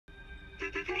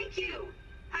Thank you.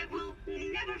 I will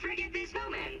never forget this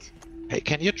moment. Hey,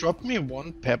 can you drop me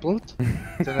one pebble?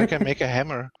 Then I can make a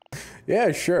hammer.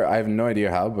 Yeah, sure. I have no idea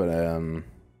how, but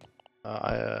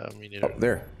Me neither. Oh,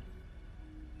 there.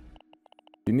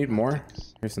 You need more?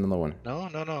 Here's another one. No.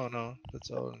 That's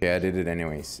all. Yeah, I did it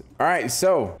anyways. All right.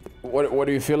 So, what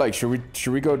do you feel like?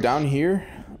 Should we go down here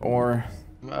or?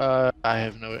 I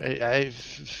have no. I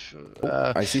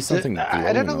see something.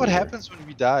 I don't know what over happens when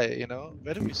we die. You know,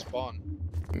 where do we spawn?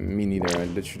 there. Me neither. I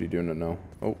literally do not know.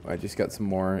 Oh, I just got some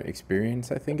more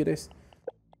experience. I think it is.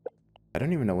 I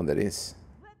don't even know what that is.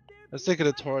 Let's take it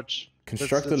a torch.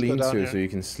 Construct a let's go down lean-to here. so you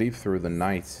can sleep through the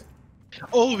night.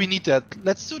 Oh, we need that.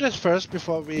 Let's do that first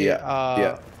before we.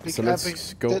 Yeah. So I let's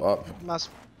think go that up.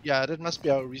 Yeah, that must be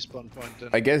our respawn point then.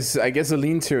 I guess a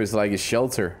lean-to is like a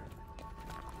shelter.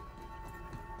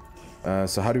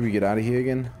 So how do we get out of here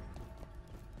again?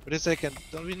 Wait a second.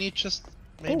 Don't we need just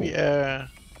maybe a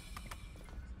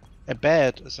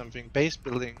bed or something? Base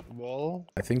building wall.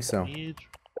 I think so. Need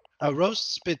a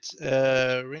roast spit,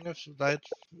 ring of light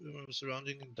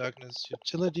surrounding in darkness,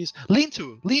 utilities. Lean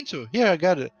to. Here, I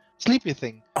got it. Sleepy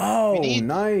thing. Oh, need-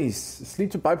 nice. Sleep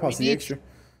to bypass we the need extra.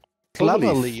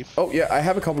 Clover leaf. Oh yeah, I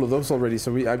have a couple of those already.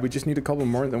 So we just need a couple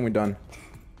more, then we're done.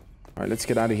 All right, let's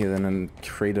get out of here then and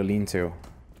create a lean-to.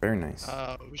 Very nice.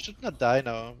 We should not die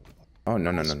now. Oh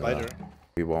no. Spider.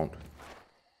 We won't.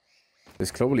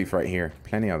 There's clover leaf right here.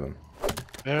 Plenty of them.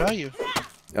 Where are you?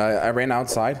 I ran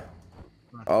outside.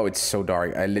 Oh, it's so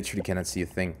dark. I literally cannot see a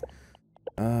thing.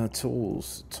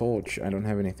 Tools. Torch. I don't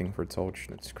have anything for a torch.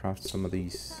 Let's craft some of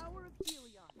these.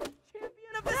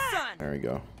 There we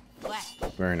go.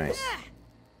 Very nice.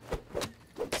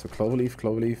 So clover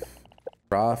leaf.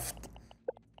 Craft.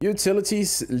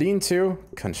 Utilities. Lean-to.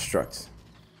 Construct.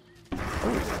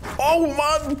 Oh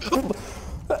man!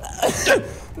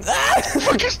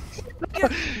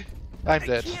 I'm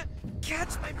dead.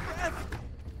 Catch my breath.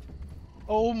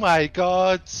 Oh my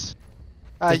god!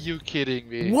 Are you kidding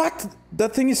me? What?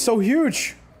 That thing is so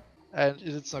huge! And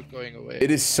it's not going away.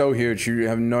 It is so huge. You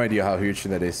have no idea how huge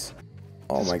that is.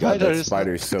 Oh my god, that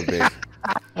spider is so big.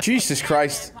 Jesus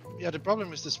Christ. Yeah, the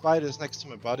problem is the spider is next to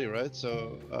my body, right?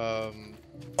 So,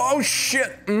 Oh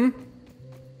shit!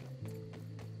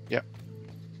 yeah.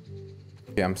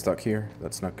 Yeah, I'm stuck here.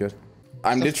 That's not good.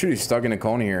 I'm literally stuck in a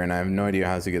corner here and I have no idea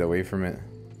how to get away from it.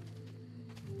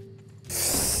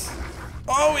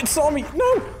 Oh, it saw me!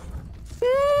 No!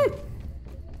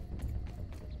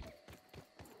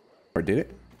 Or did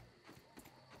it?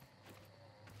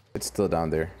 It's still down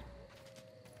there.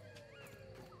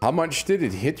 How much did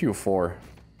it hit you for?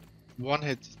 One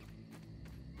hit.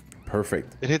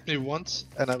 Perfect. It hit me once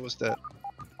and I was dead.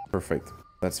 Perfect.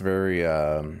 That's very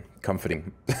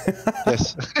comforting.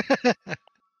 Yes.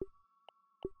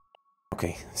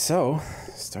 Okay, so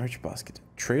storage basket,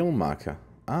 trail marker.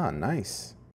 Ah,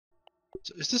 nice.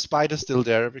 So is the spider still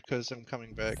there? Because I'm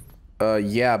coming back.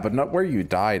 Yeah, but not where you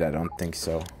died. I don't think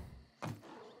so.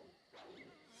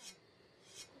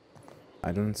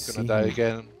 I don't see. Gonna die him.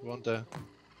 again, won't I?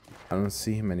 I don't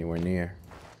see him anywhere near.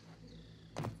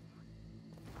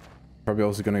 Probably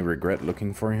also gonna regret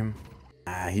looking for him.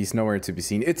 Ah, he's nowhere to be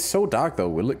seen. It's so dark though.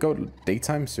 Will it go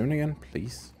daytime soon again,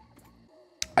 please?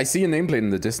 I see a nameplate in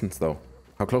the distance though.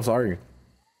 How close are you?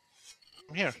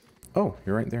 I'm here. Oh,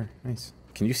 you're right there. Nice.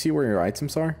 Can you see where your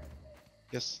items are?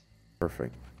 Yes.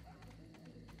 Perfect.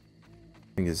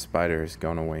 I think the spider has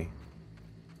gone away.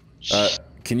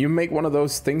 Can you make one of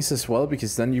those things as well?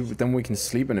 Because then we can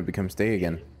sleep and it becomes day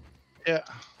again. Yeah.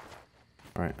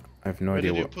 All right. I have no Where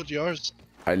idea did you what. put yours?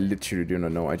 I literally do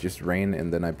not know. I just ran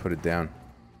and then I put it down.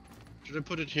 Should I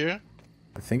put it here?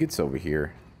 I think it's over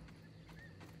here.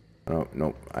 Oh,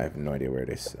 no. I have no idea where it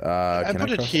is. I Can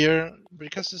put it cross? here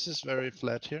because this is very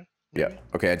flat here. Yeah. maybe?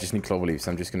 Okay. I just need clover leaves.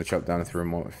 I'm just gonna chop down a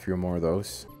few more of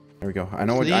those. There we go. I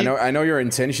know. Sleep. I know your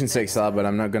intentions, Exile, but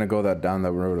I'm not gonna go down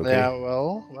that road. Okay. Yeah,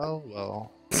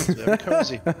 well. It's very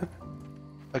cozy.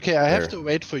 Okay, I have There. to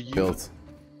wait for you Built.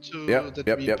 to Yep, that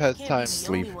yep, we yep. pass Can't be time. the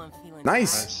Sleep. only one feeling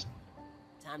Nice.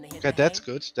 Nice. Okay, that's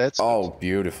good. That's Oh,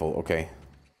 beautiful. Okay.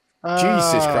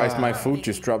 Jesus Christ, my food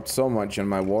just dropped so much and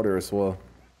my water as well.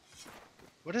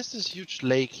 What is this huge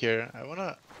lake here? I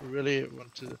really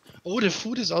want to. Oh, the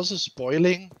food is also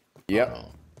spoiling. Yep. Oh, no.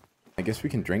 I guess we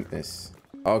can drink this.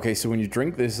 Okay, so when you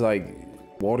drink this, like,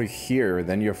 water here,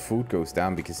 then your food goes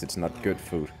down because it's not good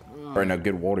food. Or not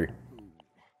good water.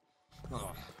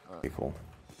 Okay, cool.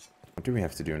 What do we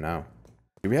have to do now?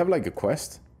 Do we have, like, a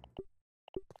quest?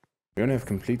 We only have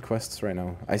complete quests right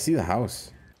now. I see the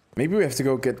house. Maybe we have to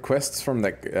go get quests from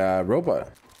that robot.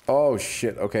 Oh,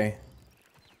 shit, okay.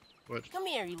 What? Come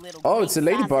here, you little. Oh, it's a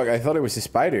green ladybug. sausage. I thought it was a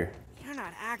spider. You're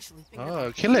not actually thinking Oh,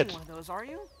 about kill it. one of those, are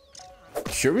you?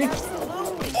 Should we?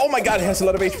 Oh my god, it has a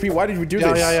lot of HP. Why did we do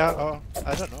Yeah, this? yeah, yeah. Oh,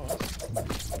 I don't know.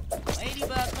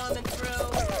 Ladybug coming through.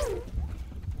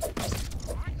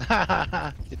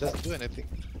 He doesn't do anything.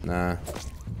 Nah.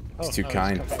 Oh, It's too no,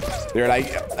 kind. coming. They're like,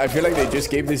 I feel like they just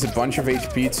gave this a bunch of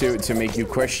HP to make you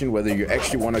question whether you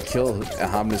actually want to kill a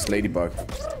harmless ladybug.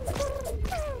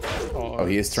 Oh,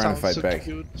 he is trying to sounds fight so back.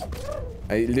 cute.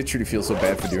 I literally feel so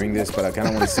bad for doing this, but I kind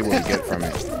of want to see what we get from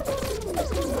it.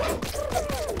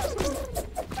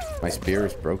 My spear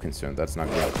is broken soon. That's not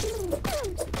good.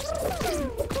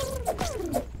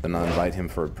 Then I'll invite him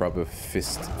for a proper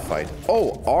fist fight.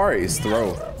 Oh, R is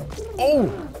throw.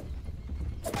 Oh!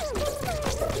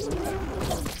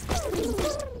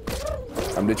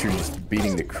 I'm literally just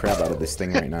beating the crap out of this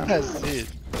thing right now. I see it.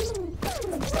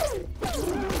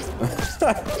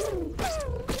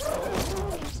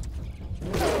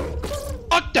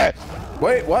 What the?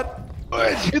 Wait, what? Oh,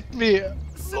 it hit me.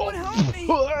 Someone help me!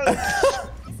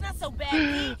 It's not so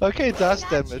bad. Okay, it does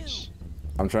damage.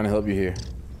 I'm trying to help you here.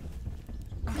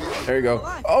 There you go.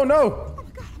 Oh no!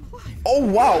 Oh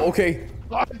wow, okay.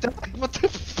 What the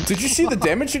f- Did you see the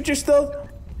damage it just dealt?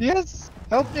 Yes,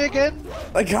 help me again.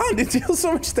 I can't, it deals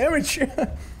so much damage. 20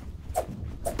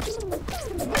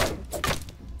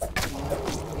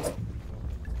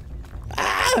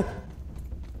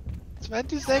 It's not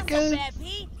so seconds. bad,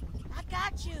 Pete. I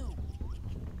got you.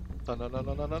 No, no, no,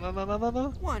 no, no, no, no, no, no, no.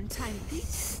 One tiny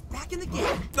Pete, back in the game.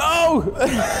 No!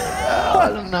 I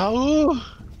don't know.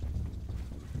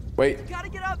 Wait, Gotta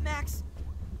get up, Max.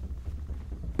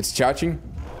 it's charging.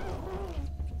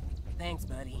 Thanks,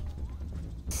 buddy.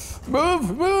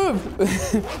 Move,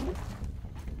 move!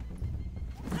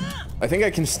 I think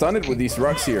I can stun it with these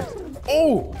rocks here.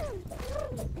 Oh!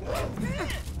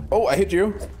 Oh, I hit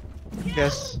you.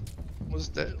 Yes. What's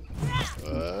that?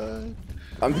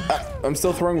 I'm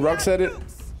still throwing rocks at it.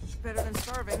 Better than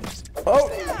starving. Oh!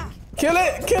 Kill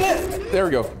it! Kill it! There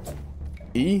we go.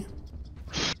 E.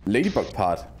 Ladybug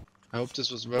part. I hope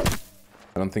this was worth.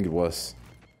 I don't think it was.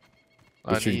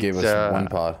 I It should need, give us one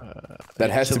part. That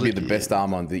has to be the utility. best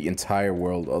armor on the entire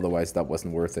world, otherwise that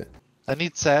wasn't worth it. I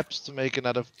need saps to make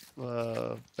another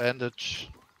bandage.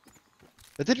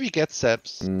 But did we get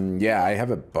saps? Yeah, I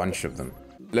have a bunch of them.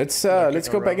 Let's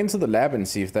go back into the lab and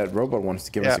see if that robot wants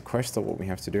to give us a quest or what we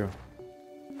have to do.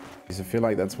 Because I feel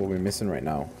like that's what we're missing right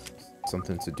now.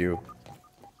 Something to do.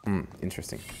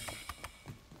 Interesting.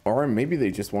 Or maybe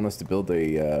they just want us to build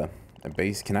a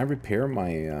base. Can I repair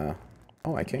my...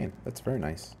 Oh, I can. That's very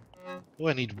nice. Oh,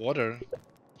 I need water.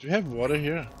 Do you have water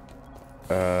here?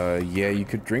 Yeah, you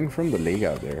could drink from the lake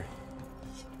out there.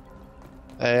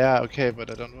 Yeah, okay, but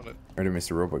I don't want it. Where did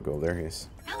Mr. Robot go? There he is.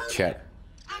 Hello Chat. there.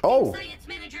 Oh! Acting Science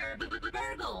Manager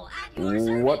Burgle at your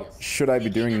service. What should I be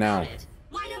Thinking doing now? about it,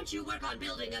 why don't you work on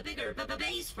building a bigger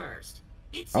base first?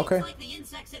 It seems Okay. like the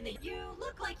insects in the... You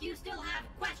look like you still have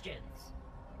questions.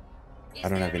 Is I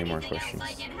don't there have any more anything else questions.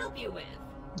 I can help you with?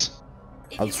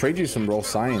 If I'll you trade you have some the raw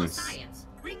answer on science.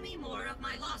 bring me more of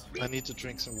my lost I need to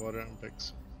drink some water and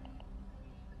pigs.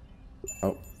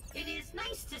 Oh. It is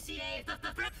nice to see the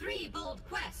 3 bold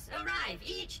quests arrive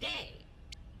each day.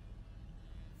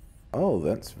 Oh,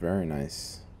 that's very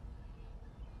nice.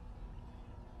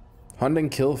 Hunt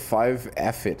and kill 5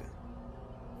 aphid.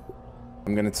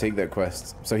 I'm gonna take that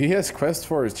quest. So he has quests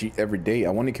for us every day.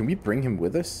 I wonder, can we bring him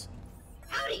with us?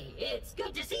 Howdy, it's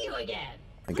good to see you again.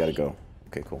 I gotta go.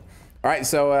 Okay, cool. Alright,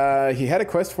 so he had a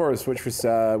quest for us, which was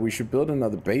we should build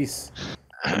another base.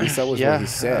 At least that was what he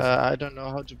said. I don't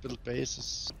know how to build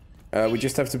bases. We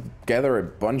just have to gather a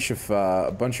bunch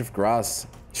of grass.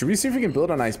 Should we see if we can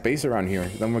build a nice base around here?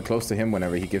 Then we're close to him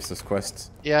whenever he gives us quests.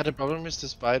 Yeah, the problem is the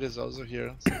spider is also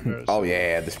here. somewhere, Oh so-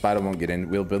 yeah, the spider won't get in.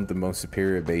 We'll build the most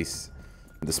superior base.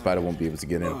 The spider won't be able to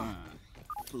get in.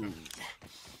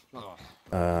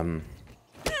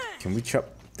 Can we chop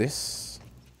this?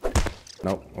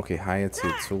 No. Okay, hire to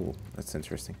a tool. That's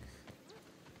interesting.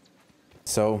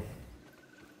 So,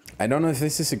 I don't know if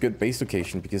this is a good base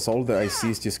location because all that I see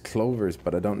is just clovers,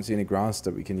 but I don't see any grass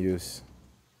that we can use.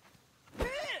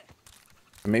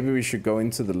 Maybe we should go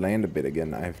into the land a bit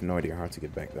again. I have no idea how to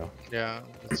get back though. Yeah.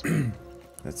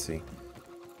 Let's see.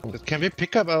 But can we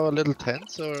pick up our little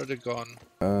tents or are they gone?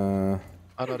 Oh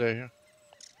no, they're here.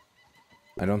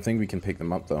 I don't think we can pick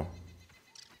them up though.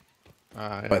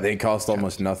 Yeah. But they cost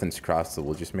almost nothing to craft, so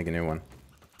we'll just make a new one.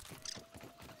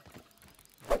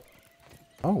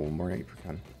 Oh, more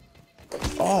apricot.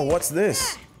 Oh, what's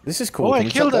this? This is cool. Oh, Can I we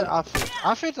chop killed an that? aphid.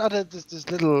 Aphids are this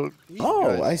little... green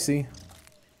Oh, guys. I see.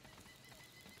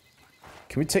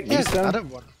 Can we take Yes, these down? another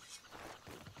one.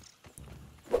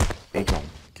 Acorn,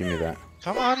 give me that.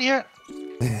 Come on here.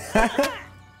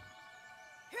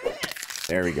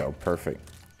 There we go. Perfect.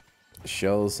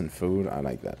 Shells and food. I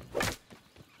like that.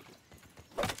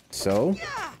 So,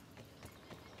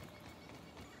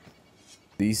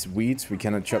 these weeds we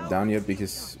cannot chop down yet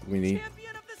because we need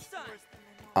Champion of the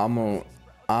sun.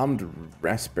 armed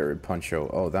raspberry poncho.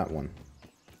 Oh, that one.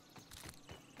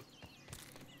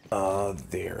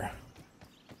 There.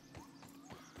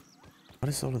 What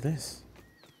is all of this?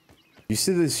 You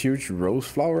see this huge rose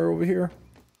flower over here?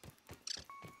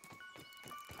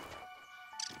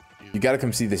 You gotta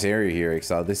come see this area here,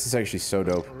 Exile. This is actually so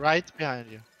dope. Right behind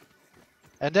you.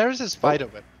 And there is a spider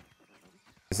web.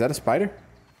 Is that a spider?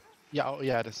 Yeah, oh,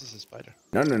 yeah, this is a spider.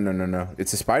 No, no, no, no, no.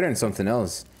 It's a spider and something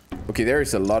else. Okay, there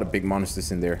is a lot of big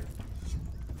monsters in there.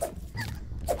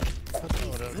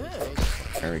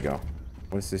 There we go.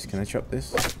 What is this? Can I chop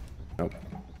this? Nope.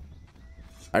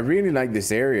 I really like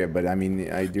this area, but I mean,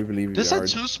 I do believe There's there are...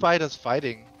 2 spiders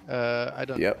fighting. I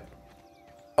don't. Yep.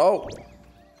 Oh.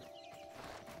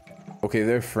 Okay,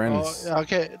 they're friends. Oh, yeah,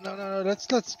 okay. No, no, no.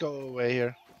 Let's go away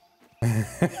here.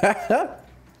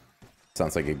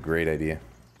 Sounds like a great idea.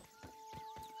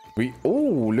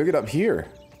 Oh, look it up here.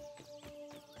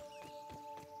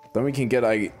 Then we can get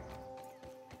like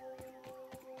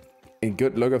a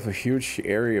good look of a huge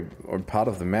area or part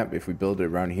of the map if we build it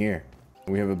around here.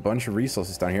 We have a bunch of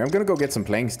resources down here. I'm gonna go get some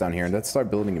planks down here and let's start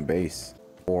building a base.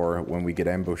 Or when we get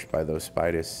ambushed by those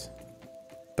spiders.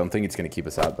 Don't think it's gonna keep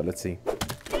us out, but let's see.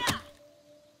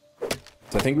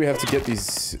 So I think we have to get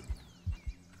these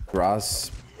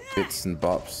grass bits and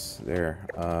bobs there.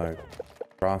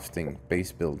 Crafting,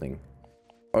 base building.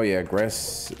 Oh yeah,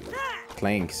 grass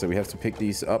plank. So we have to pick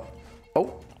these up.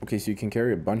 Oh, okay, so you can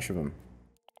carry a bunch of them.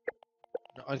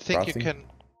 I think Crafting. you can.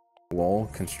 Wall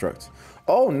construct.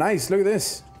 Oh, nice. Look at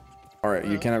this. All right,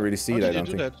 you cannot really see How it. I did you don't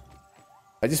do think. that?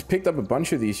 I just picked up a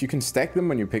bunch of these. You can stack them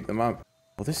when you pick them up.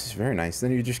 Well, this is very nice.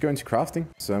 Then you just go into crafting.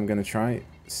 So I'm gonna try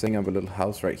setting up a little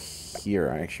house right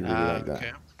here. I actually really like that.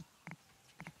 Okay.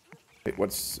 Wait,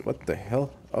 what the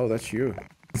hell? Oh, that's you.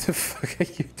 What the fuck are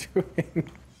you doing?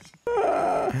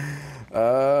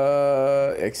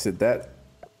 Exit that.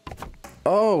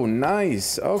 Oh,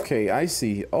 nice. Okay, I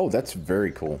see. Oh, that's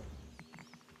very cool.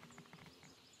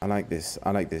 I like this.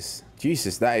 I like this.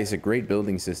 Jesus, that is a great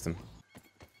building system.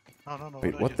 No, no, no.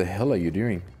 Wait, what the hell are you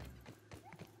doing?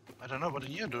 I don't know. What are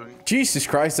you doing? Jesus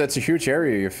Christ, that's a huge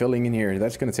area you're filling in here.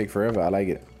 That's gonna take forever. I like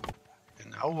it.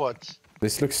 And now what?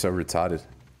 This looks so retarded.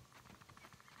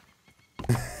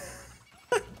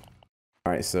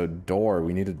 Alright, so door.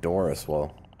 We need a door as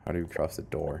well. How do we craft a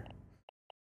door?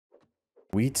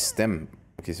 Wheat stem.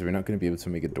 Okay, so we're not going to be able to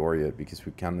make a door yet because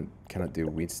we cannot do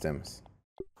wheat stems.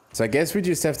 So I guess we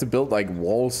just have to build like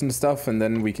walls and stuff, and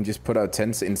then we can just put our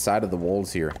tents inside of the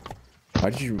walls here. Why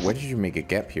did you make a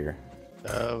gap here?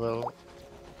 Well,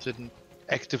 didn't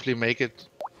actively make it.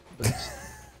 But...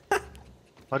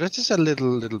 oh, this is a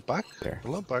little bug. There.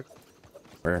 Hello, bug.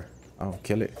 Where? Oh,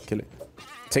 kill it, kill it.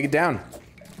 Take it down.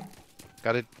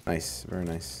 Got it. Nice, very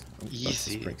nice. Oh,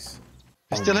 Easy. bricks.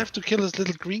 I still have to kill those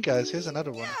little green guys. Here's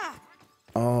another one.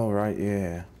 Oh right,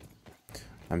 yeah.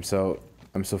 I'm so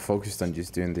focused on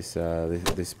just doing this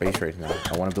this space right now.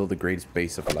 I want to build the greatest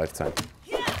base of a lifetime.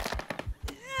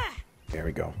 There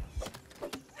we go.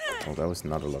 Oh, that was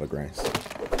not a lot of grass.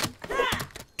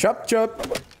 Chop, chop.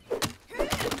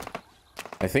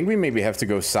 I think we maybe have to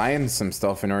go science some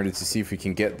stuff in order to see if we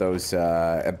can get those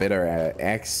a better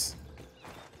axe.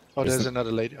 Oh, there's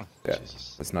another lady. Oh, Yeah,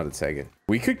 Jesus. let's not attack it.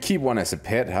 We could keep one as a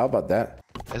pet. How about that?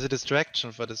 As a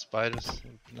distraction for the spiders.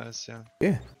 Nice, yeah.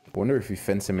 Yeah. Wonder if we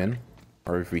fence him in,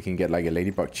 or if we can get like a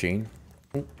ladybug chain.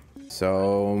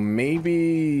 So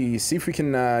maybe see if we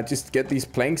can just get these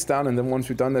planks down, and then once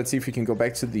we're done that, see if we can go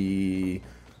back to the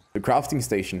crafting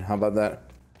station. How about that?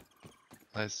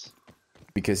 Nice.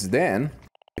 Because then,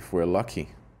 if we're lucky,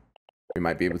 we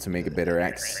might be able to make a better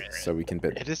axe, so we can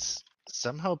bet. It is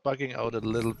somehow bugging out a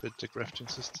little bit, the crafting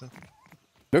system.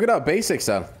 Look at our base,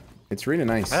 Excel. It's really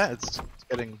nice. Yeah, it's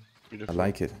getting I beautiful.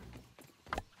 like it.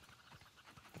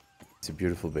 It's a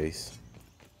beautiful base.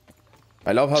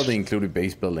 I love how they included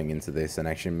base building into this and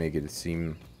actually make it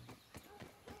seem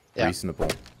reasonable.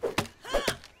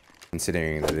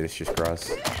 Considering that it's just grass.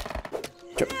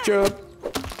 Chop, chop.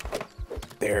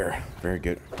 There. Very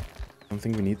good. I don't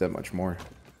think we need that much more.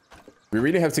 We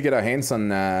really have to get our hands on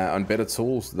better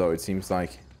tools, though. It seems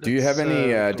like. Do you have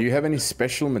any? Do you have any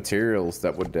special materials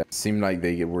that would seem like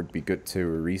they would be good to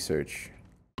research?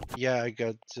 Yeah, I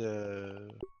got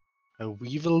a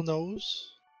weevil nose.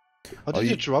 How Oh, did you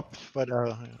you- drop? But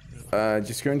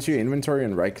Just go into your inventory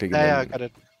and right click. yeah, I got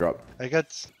it. Drop. I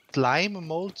got slime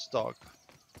mold stock.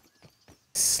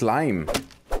 Slime.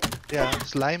 Yeah,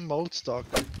 slime mold stock.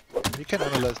 You can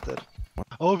analyze that.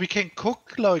 Oh, we can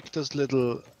cook like those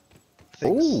little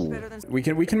things. Oh, we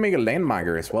can make a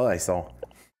landmarker as well. I saw.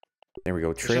 There we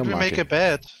go. Trail Should we marker. make a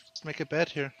bed? Let's make a bed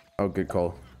here. Oh, good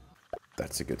call.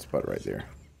 That's a good spot right there.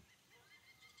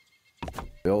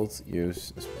 Build,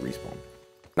 use, respawn.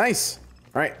 Nice.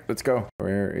 All right, let's go.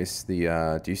 Where is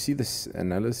the? Do you see this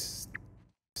analysis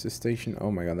station?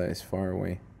 Oh my god, that is far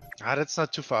away. Ah, that's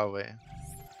not too far away.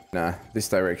 Nah, this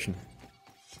direction.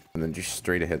 And then just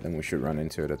straight ahead, then we should run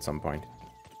into it at some point.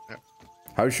 Yeah.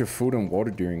 How's your food and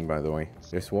water doing, by the way?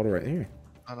 There's water right here.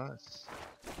 Oh, nice.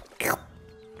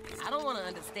 I don't want to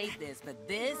understate this, but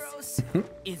this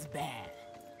is bad.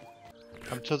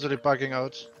 I'm totally bugging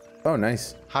out. Oh,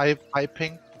 nice. High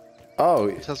ping. Oh,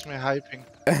 It tells me high ping.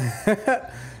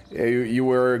 yeah, you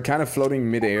were kind of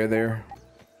floating mid-air there.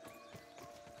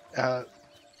 No,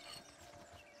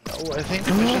 I think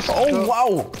we just Oh, go...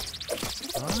 wow!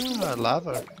 Ah,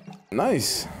 lava.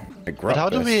 Nice. I But grabbed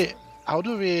how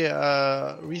do we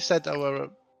reset our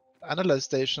analyze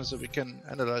station so we can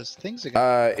analyze things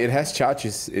again? It has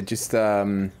charges. It just,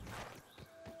 I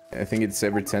think it's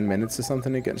every 10 minutes or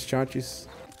something it gets charges.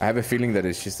 I have a feeling that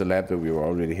it's just the lab that we were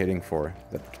already hitting for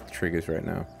that triggers right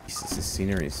now. Jesus, the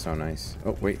scenery is so nice.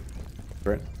 Oh, wait.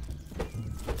 Brett.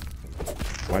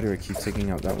 Why do I keep taking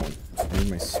out that one? I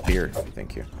need my spear.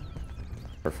 Thank you.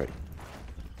 Perfect.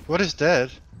 What is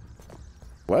that?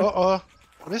 What? Oh,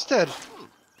 what is that?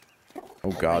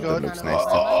 Oh god, that looks nasty.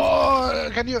 Oh,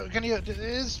 can you?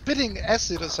 It's spitting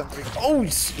acid or something. Oh,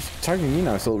 it's targeting me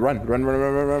now. So run.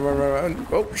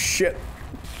 Oh shit!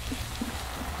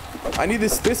 I need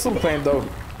this thistle plant though.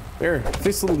 There,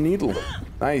 thistle needle.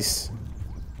 Nice.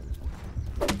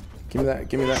 Give me that.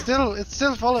 Give me that. It's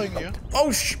still following you.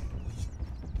 Oh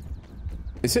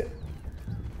Is it?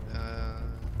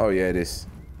 Oh yeah, it is.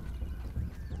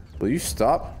 Will you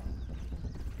stop?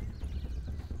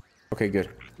 Okay, good.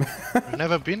 I've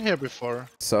never been here before.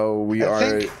 So we I are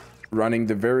think- running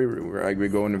the we're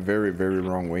going a very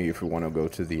wrong way if we want to go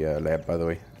to the lab. By the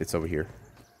way, it's over here.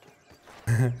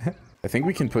 I think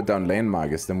we can put down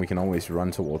landmarkers, then we can always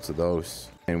run towards those,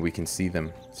 and we can see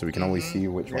them, so we can always see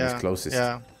which one is closest.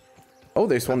 Yeah. Oh,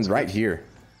 there's one right here.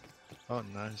 Oh,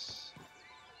 nice.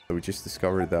 So we just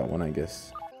discovered that one, I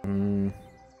guess.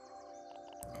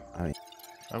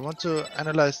 I want to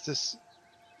analyze this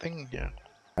thing here.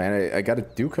 I got a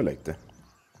dew collector.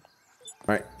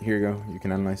 Alright, here you go. You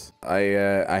can analyze.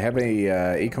 I have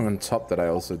a acorn on top that I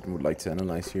also would like to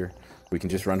analyze here. We can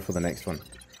just run for the next one.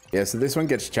 Yeah, so this one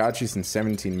gets charges in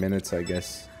 17 minutes, I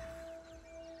guess.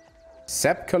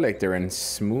 Sap collector and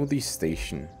smoothie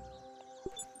station.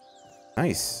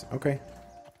 Nice. Okay.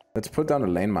 Let's put down a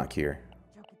landmark here.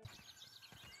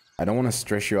 I don't want to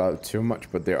stress you out too much,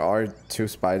 but there are 2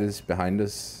 spiders behind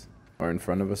us or in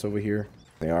front of us over here.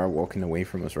 They are walking away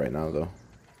from us right now, though.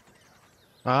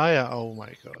 Ah, yeah. Oh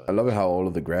my god. I love it how all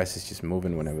of the grass is just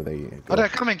moving whenever they go. Oh, they're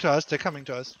coming to us. They're coming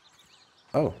to us.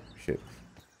 Oh, shit.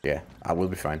 Yeah, I will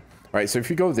be fine. Alright, so if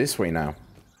you go this way now,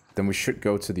 then we should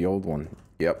go to the old one.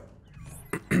 Yep.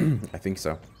 I think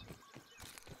so.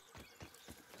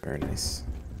 Very nice.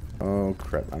 Oh,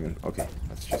 crap. I mean, okay.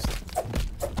 Let's just...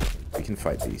 We can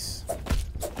fight these.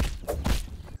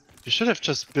 You should have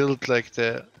just built like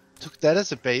took that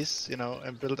as a base, you know,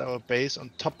 and built our base on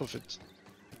top of it.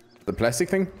 The plastic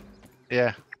thing?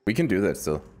 Yeah. We can do that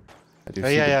still. I do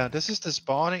see Yeah. This is the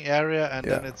spawning area, and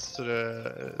Yeah. then it's to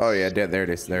the. Oh yeah, there it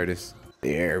is. There it is.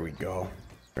 There we go.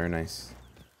 Very nice.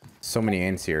 So many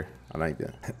ants here. I like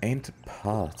that. Ant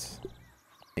parts.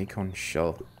 Acorn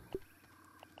shell.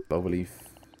 Clover leaf.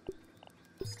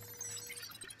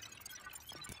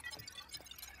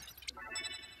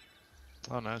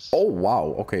 Oh, nice. Oh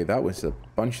wow. Okay, that was a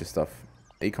bunch of stuff.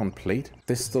 Acorn plate.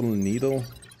 Thistle needle.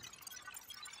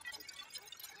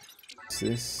 What's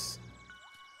this?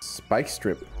 Spike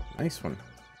strip. Nice one.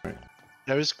 All right.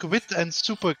 There is quid and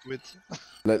super quid.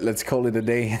 Let's call it a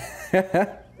day.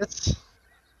 That's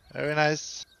very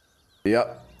nice.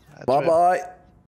 Yep. That's Bye right. bye.